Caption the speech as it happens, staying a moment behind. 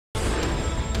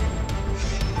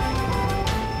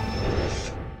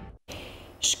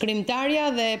Shkrimtarja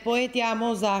dhe poetja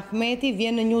Moza Ahmeti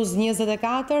vjen në News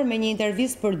 24 me një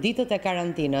intervistë për ditët e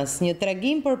karantinës, një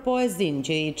tregim për poezinë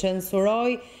që i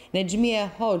censuroi Nexhmije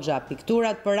Hoxha,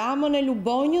 pikturat për Ramën e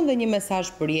Lubonjën dhe një mesazh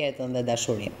për jetën dhe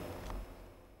dashurinë.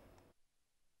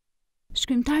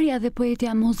 Shkrimtarja dhe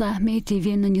poetja Moza Ahmeti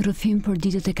vjen në një rrëfim për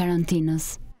ditët e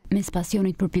karantinës. Mes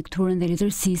pasionit për pikturën dhe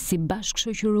letërsisë si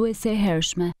bashkëshoqëruese e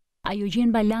hershme, ajo gjen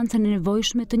balancën e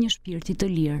nevojshme të një shpirti të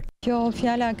lirë. Kjo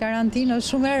fjala karantinë është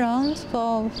shumë e rëndë, po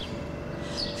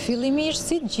fillimisht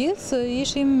si gjithë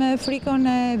ishim me frikën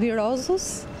e virozës,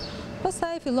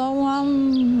 pastaj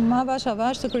filluam avash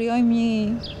avash të krijojmë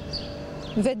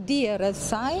një vetdije rreth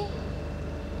saj,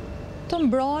 të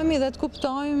mbrohemi dhe të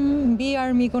kuptojmë mbi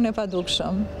armikun e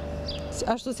padukshëm,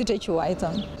 ashtu siç e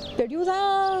quajtëm. Periudha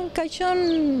ka qenë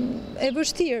e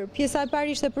vështirë, pjesa e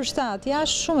parë ishte për shtatë,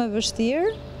 jashtë shumë e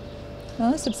vështirë,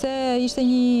 sepse ishte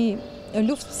një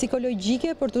luftë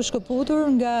psikologjike për të shkëputur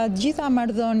nga gjitha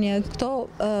marrëdhëniet. Këto,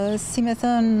 si me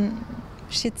thënë,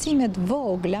 shqetësimet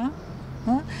vogla,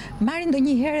 marrin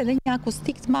ndonjëherë edhe një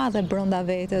akustik të madhe brenda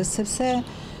vetes, sepse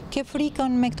ke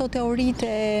frikën me këto teoritë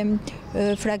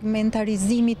e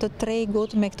fragmentarizimit të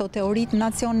tregut, me këto teoritë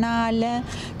nacionale,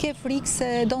 ke frikë se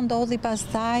do ndodhi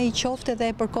pastaj qoftë edhe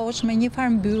e përkohshme një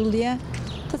farë mbyllje,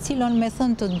 të cilën me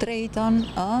thënë të drejtën,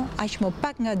 aq më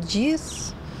pak nga të gjithë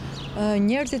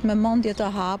njerëzit me mendje të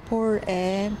hapur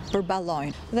e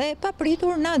përballojnë. Dhe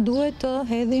papritur na duhet të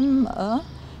hedhim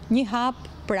një hap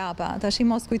prapa. Tash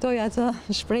mos kujtoj atë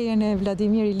shprehjen e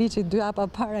Vladimir Iliçit, 2 hapa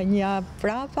para, 1 hap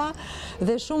prapa,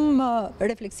 dhe shumë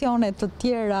refleksione të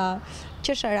tjera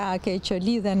qesharake që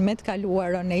lidhen me të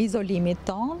kaluarën e izolimit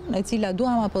ton, e cila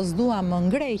duam apo s'duam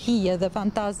ngrej hije dhe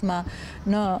fantazma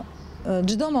në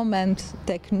çdo moment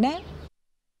tek ne.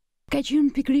 Ka qenë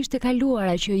pikërisht e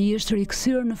kaluara që i është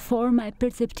rikthyer në forma e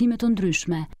perceptime të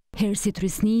ndryshme, herë si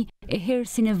trysni e herë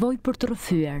si nevojë për të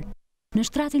rrëfyer. Në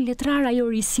shtratin letrar ajo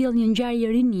risjell një ngjarje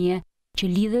rinie që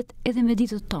lidhet edhe me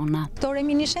ditët tona. Këto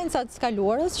reminiscencat të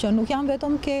kaluarës që nuk janë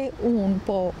vetëm ke unë,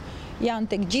 po janë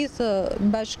tek gjithë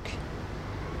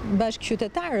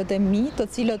bashkëqytetarët e mi, të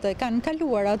cilët e kanë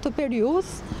kaluar atë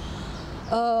periudhë,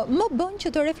 më bën që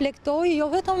të reflektoj jo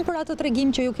vetëm për atë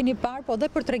tregim që ju keni parë, po edhe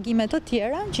për tregime të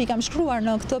tjera që i kam shkruar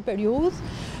në këtë periudhë,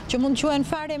 që mund të quhen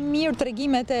fare mirë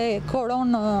tregimet e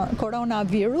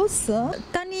koronavirus.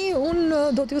 Tani unë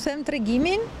do t'ju them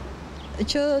tregimin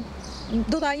që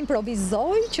do ta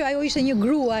improvizoj, që ajo ishte një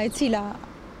grua e cila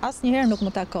asnjëherë nuk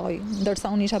më takoi, ndërsa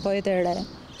unë isha poete e re.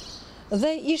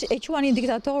 Dhe e quani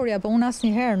diktatorja, po unë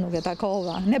asnjëherë nuk e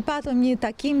takova. Ne patëm një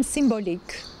takim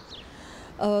simbolik.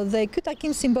 Dhe ky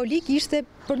takim simbolik ishte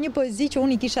për një poezi që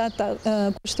unë i kisha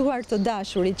kushtuar të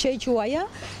dashurit, që e quaja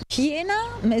Qjena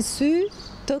me sy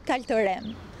të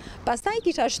kaltërem. Pastaj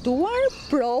kisha shtuar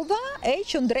prova e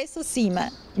qëndresës sime,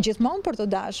 gjithmonë për të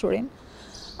dashurin.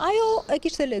 Ajo e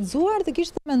kishte lexuar dhe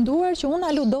kishte menduar që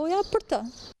unë aludoja për të.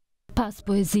 Pas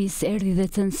poezisë erdhi dhe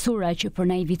censura që për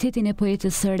naivitetin e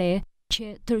poetës së re,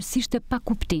 që tërësisht e pa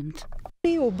kuptimt.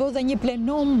 U bë dhe një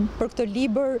plenum për këtë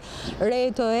libër re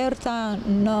të errta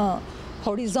në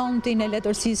horizontin e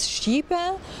letërsisë shqipe,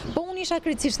 po unë isha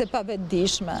krejtësisht e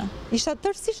pavetdijshme. Isha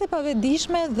tërësisht e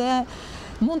pavetdijshme dhe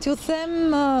mund t'ju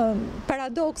them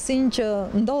paradoksin që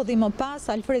ndodhi më pas.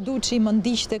 Alfreduçi më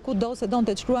ndiqte kudo se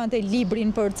donte të shkruante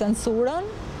librin për censurën,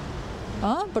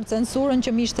 për censurën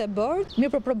që m'ishte bërë. Mirë,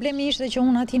 për problemi ishte që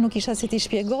unë ati nuk isha si t'i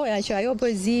shpjegoja që ajo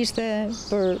poezi ishte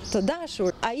për të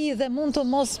dashur. Ai dhe mund të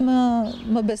mos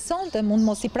më besonte, mund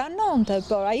mos i pranonte,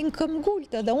 por ai më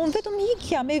këmbgulte dhe unë vetëm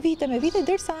ikja me vite,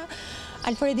 derisa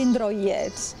Alfredi ndroi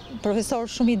jetë, profesor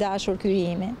shumë i dashur ky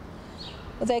imi.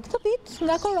 Dhe këtë vit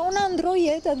nga korona ndroi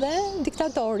jetë edhe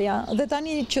diktatorja. Dhe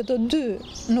tani që të dy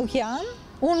nuk janë,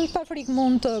 unë pa frikë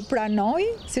mund të pranoj,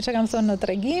 siç e kam thënë në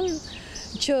tregim,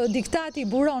 që diktati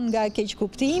buron nga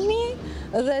keqkuptimi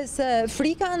dhe se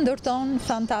frika ndërton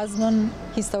fantazmën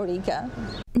historike.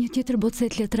 Një tjetër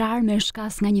bocet letrar merr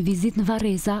shkas nga një vizitë në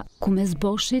Varreza, ku mes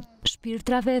boshit,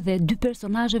 shpirtrave dhe 2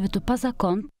 personazheve të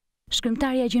pazakontë,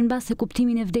 shkrimtarja gjen mbase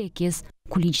kuptimin e vdekjes,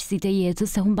 ku ligjësitë e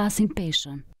jetës e humbasin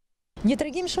peshën. Një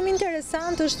tregim shumë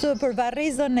interesant është për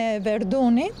Varrezën e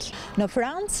Verdunit në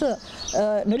Francë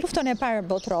në luftën e parë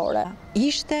botërore.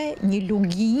 Ishte një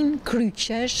lugin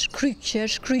kryqesh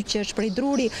prej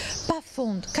druri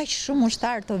pafund, kaq shumë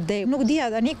ushtar të vdekur. Nuk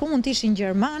dija tani ku mund të ishin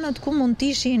gjermanët, ku mund të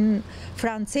ishin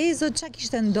francezët, çka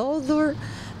kishte ndodhur,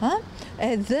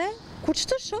 edhe kur që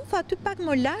të shoh aty pak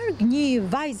më larg një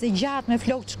vajzë gjatë me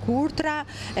flokë shkurtra,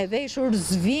 e veshur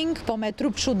zving, po me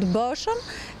trup kështu të bëshëm,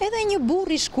 edhe një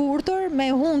burr i shkurtër me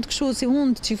hund kështu si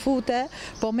hund çifute,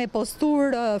 po me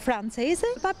posturë franceze,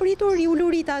 papritur i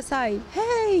ulurita asaj.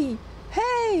 Hey,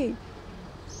 Hej!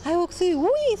 Ajo këthy,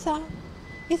 i tha.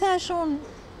 I thash unë,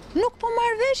 nuk po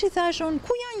marrë vesh, i thash unë,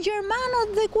 ku janë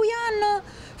Gjermanët dhe ku janë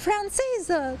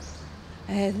Francezët?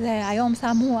 Edhe ajo më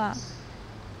tha mua,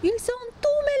 ils sont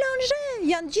tout mélangés,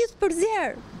 janë gjithë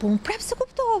përzierë. Po unë prapë se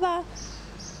kuptova.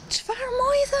 Çfarë mo,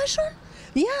 i thash unë?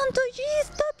 Janë të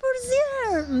gjithë të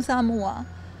përzierë, më tha mua.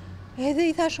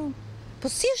 Edhe i thash unë,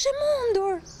 po si është e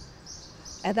mundur?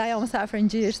 Edhe ajo më tha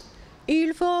frëngjisht,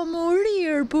 il faut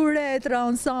mourir pour être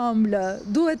ensemble.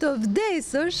 Duhet të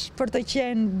vdesësh për të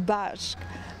qenë bashk.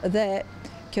 Dhe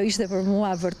kjo ishte për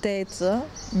mua vërtet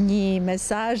një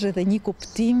mesazh dhe një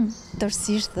kuptim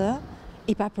tërësisht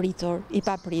i papritur.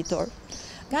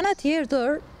 Nga ana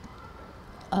tjetër,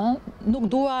 nuk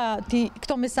dua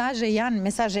këto mesazhe janë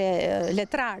mesazhe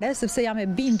letrare, sepse jam e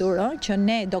bindur që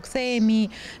ne do kthehemi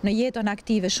në jetën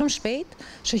aktive shumë shpejt.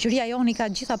 Shoqëria joni ka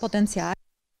gjitha potencialet.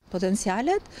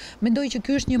 Mendoj që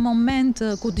ky është një moment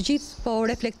ku të gjithë po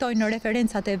reflektojnë në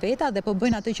referencat e veta dhe po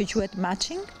bëjnë atë që quhet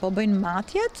matching, po bëjnë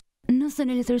matjet. Nëse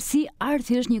në letërsi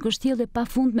arti është një kështjellë e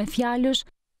pafund me fjalësh,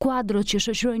 kuadrot që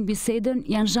shoqërojnë bisedën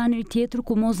janë zhanri tjetër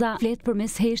ku Moza flet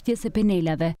përmes heshtjes e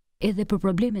penelave, edhe për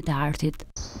problemet e artit.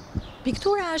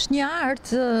 Piktura është një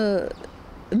art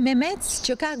me mec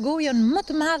që ka gojën më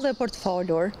të madhe për të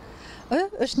folur.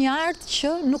 Është një art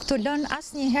që nuk të lën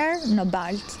asnjëherë në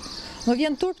baltë. Më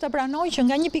vjen turp të pranoj që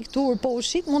nga një pikturë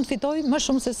poshit mund të fitoj më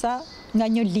shumë se sa nga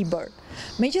një libër.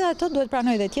 Megjithatë duhet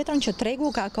pranoj dhe tjetrën që tregu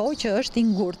ka kohë që është i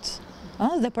ngurtë.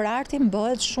 Dhe për artin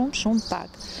bëhet shumë pak.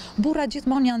 Burrat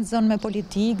gjithmonë janë zënë me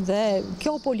politikë dhe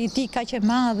kjo politikë kaq e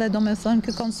madhe, domethënë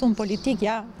ky konsum politik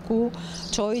ku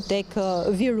çoi tek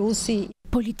virusi.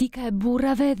 Politika e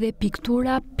burrave dhe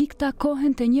piktura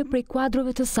piktakohen te një prej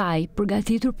kuadrove të saj,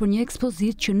 përgatitur për një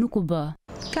ekspozitë që nuk u bë.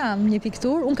 Kam një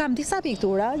pikturë, unë kam disa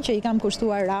piktura që i kam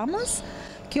kushtuar Ramës.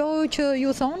 Kjo që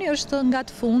ju thoni është nga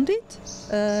të fundit,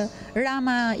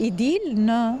 Rama i dil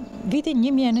në vitin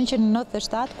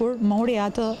 1997, kur mori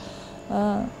atë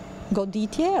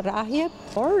goditje, rrahje,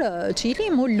 por qili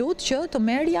mu lut që të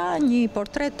merja një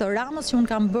portret të Ramës që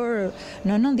unë kam bërë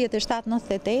në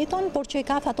 97-98, por që i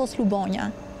ka fatos Lubonja.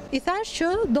 I thash që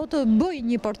do të bëj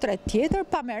një portret tjetër,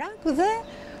 pa merak, dhe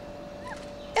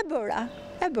e bëra.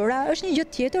 Është një gjë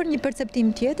tjetër, një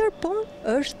perceptim tjetër, por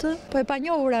është po e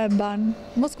panjohura e mban.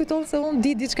 Mos kujton se unë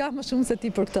di diçka më shumë se ti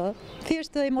për këtë.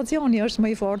 Thjesht emocioni është më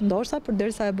i fortë ndoshta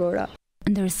përderisa e bëra.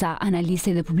 Ndërsa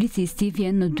analisti dhe publicisti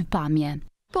vjen në dy pamje.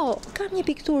 Po, kam një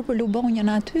pikturë për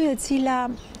Lubonjën aty e cila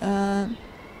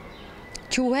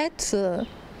quhet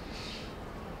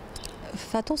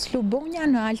Fatos Lubonja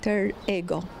në alter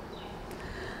ego.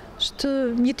 Është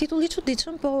një titull i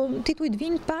çuditshëm, po titujt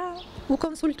vijnë pa u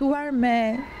konsultuar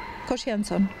me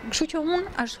koshiencën. Kështu që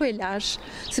unë ashtu e lash,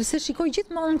 sepse shikoj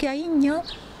gjithmonë që ai një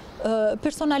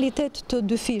personalitet të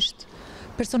dyfisht.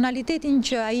 Personalitetin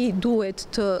që ai duhet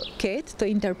të ketë,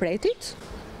 të interpretit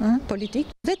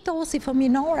politik, dhe to si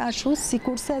fëminor ashtu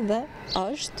sikurse dhe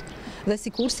është, dhe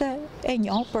sikurse e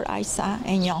njoh për aq sa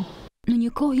e njoh. Në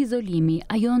një kohë izolimi,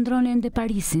 ajo ndron ende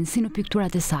Parisin si në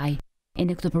pikturat e saj. E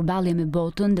në këtë përballje me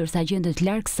botën, ndërsa gjendet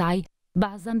larg saj,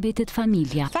 baza mbetet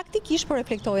familja. Faktikisht po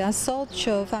reflektoja sot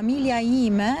që familja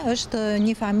ime është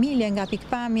një familje nga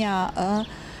pikpamja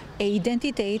e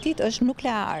identitetit është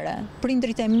nukleare.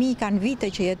 Prindrit e mi kanë vite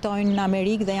që jetojnë në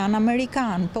Amerikë dhe janë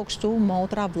amerikan, po kështu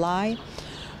motra, vllai,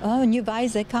 një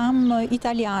vajzë e kam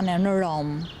italiane në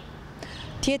Rom.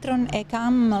 Tjetrën e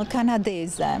kam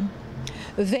kanadeze.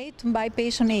 Vetë mbaj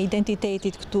peshën e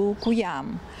identitetit këtu ku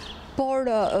jam. Por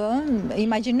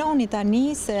imagjinoni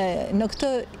tani se në këtë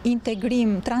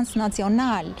integrim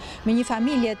transnacional me një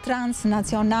familje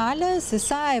transnacionale, se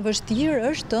sa e vështirë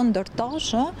është të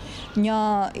ndërtosh një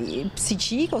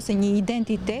psiqik ose një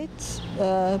identitet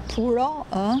puro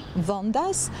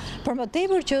vendas, për më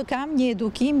tepër që kam një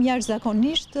edukim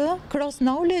jashtëzakonisht cross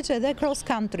knowledge edhe cross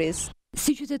countries.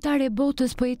 Si qytetare e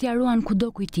botës, poetja ruan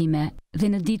kudo kujtime, dhe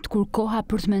në ditë kur koha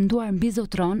për të menduar mbi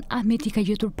zotron, Ahmeti ka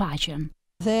gjetur paqen.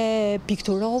 Dhe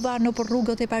pikturova në për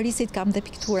rrugët e Parisit, kam dhe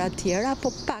piktura tjera,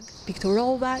 po pak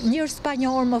pikturova, njërë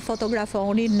spanjor më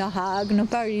fotografonin në Hag, në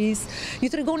Paris, ju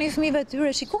të regoni fëmijëve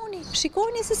tyre,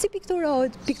 shikoni se si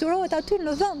pikturohet aty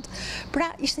në vend.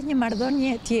 Pra, ishte një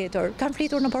marrëdhënie tjetër. Kanë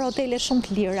flitur në për hotele shumë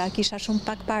të lira, kisha shumë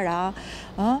pak para,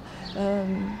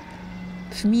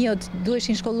 fëmijët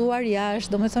duheshin shkolluar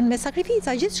jashtë, domethënë me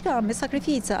sakrifica, gjithçka me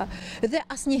sakrifica. Dhe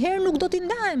asnjëherë nuk do t'i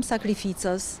ndahem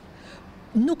sakrificës.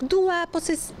 Nuk dua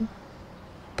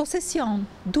posesion,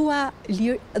 dua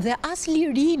dhe as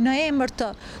liri në emër të,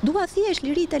 dua thjesht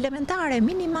lirit elementare,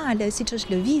 minimale, siç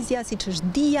është lëvizja, siç është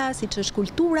dia, siç është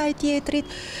kultura e tjetrit.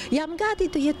 Jam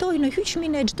gati të jetoj në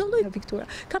hyjmin e çdo lloji piktura.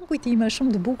 Kam kujtime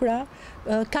shumë të bukura,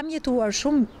 kam jetuar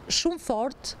shumë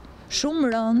fort, shumë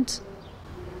rënd,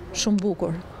 shumë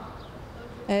bukur.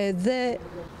 Dhe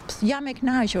jam e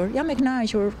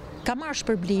kënaqur. Kam marrë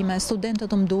shpërblime,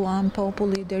 studentët më duan,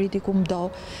 populli deri diku më do,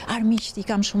 armiqt i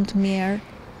kam shumë të mirë,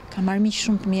 kam armiq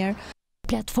shumë të mirë.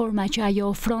 Platforma që ajo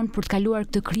ofron për të kaluar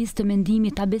këtë krizë të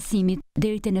mendimit ta besimit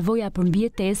deri te nevoja për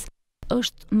mbijetesë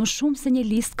është më shumë se një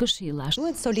listë këshillash.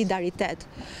 Duhet solidaritet.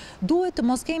 Duhet të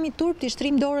mos kemi turp të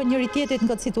shtrim dorën njëri tjetrit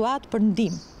në këtë situatë për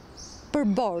ndihmë, për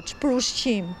borxh, për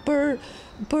ushqim,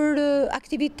 për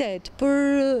aktivitet,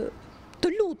 për të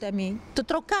lutemi, të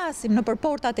trokasim në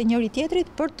portat e njëri tjetrit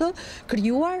për të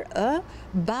krijuar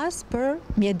bazë për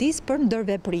mjedis për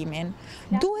ndërveprimin.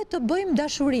 Duhet të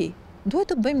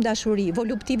bëjmë dashuri,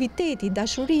 voluptiviteti,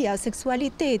 dashuria,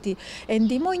 seksualiteti, e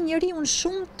ndihmojnë njeriu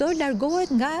shumë të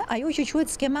largohet nga ajo që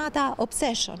quhet skemata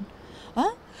obsession.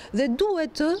 Dhe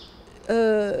duhet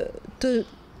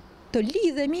të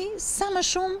lidhemi sa më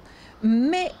shumë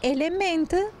me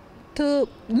elemente të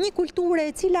një kulture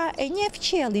e cila e njeh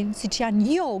qiellin, siç janë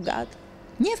jogat,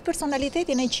 njeh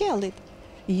personalitetin e qiellit.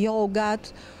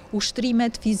 Jogat,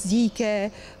 ushtrimet fizike,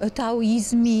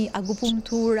 taoizmi,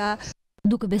 akupunktura.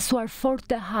 Duke besuar fort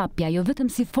te hapja, jo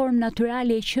vetëm si formë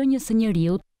natyrale e qenies së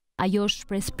njeriut, ajo është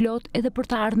shpresë plot edhe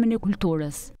për të ardhmen e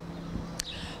kulturës.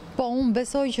 Po, unë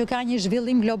besoj që ka një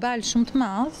zhvillim global shumë të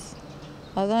madh,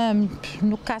 edhe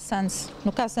nuk ka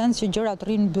sens që gjërat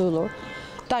rrinë mbyllur.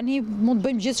 Tani mund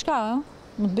të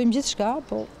bëjmë gjithçka,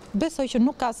 po besoj që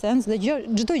nuk ka sens dhe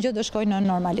çdo gjë do shkojë në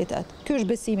normalitet. Ky është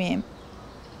besimi im.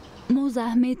 Moza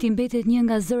Ahmeti mbetet një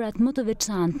nga zërat më të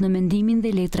veçantë në mendimin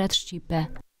dhe letrat shqipe.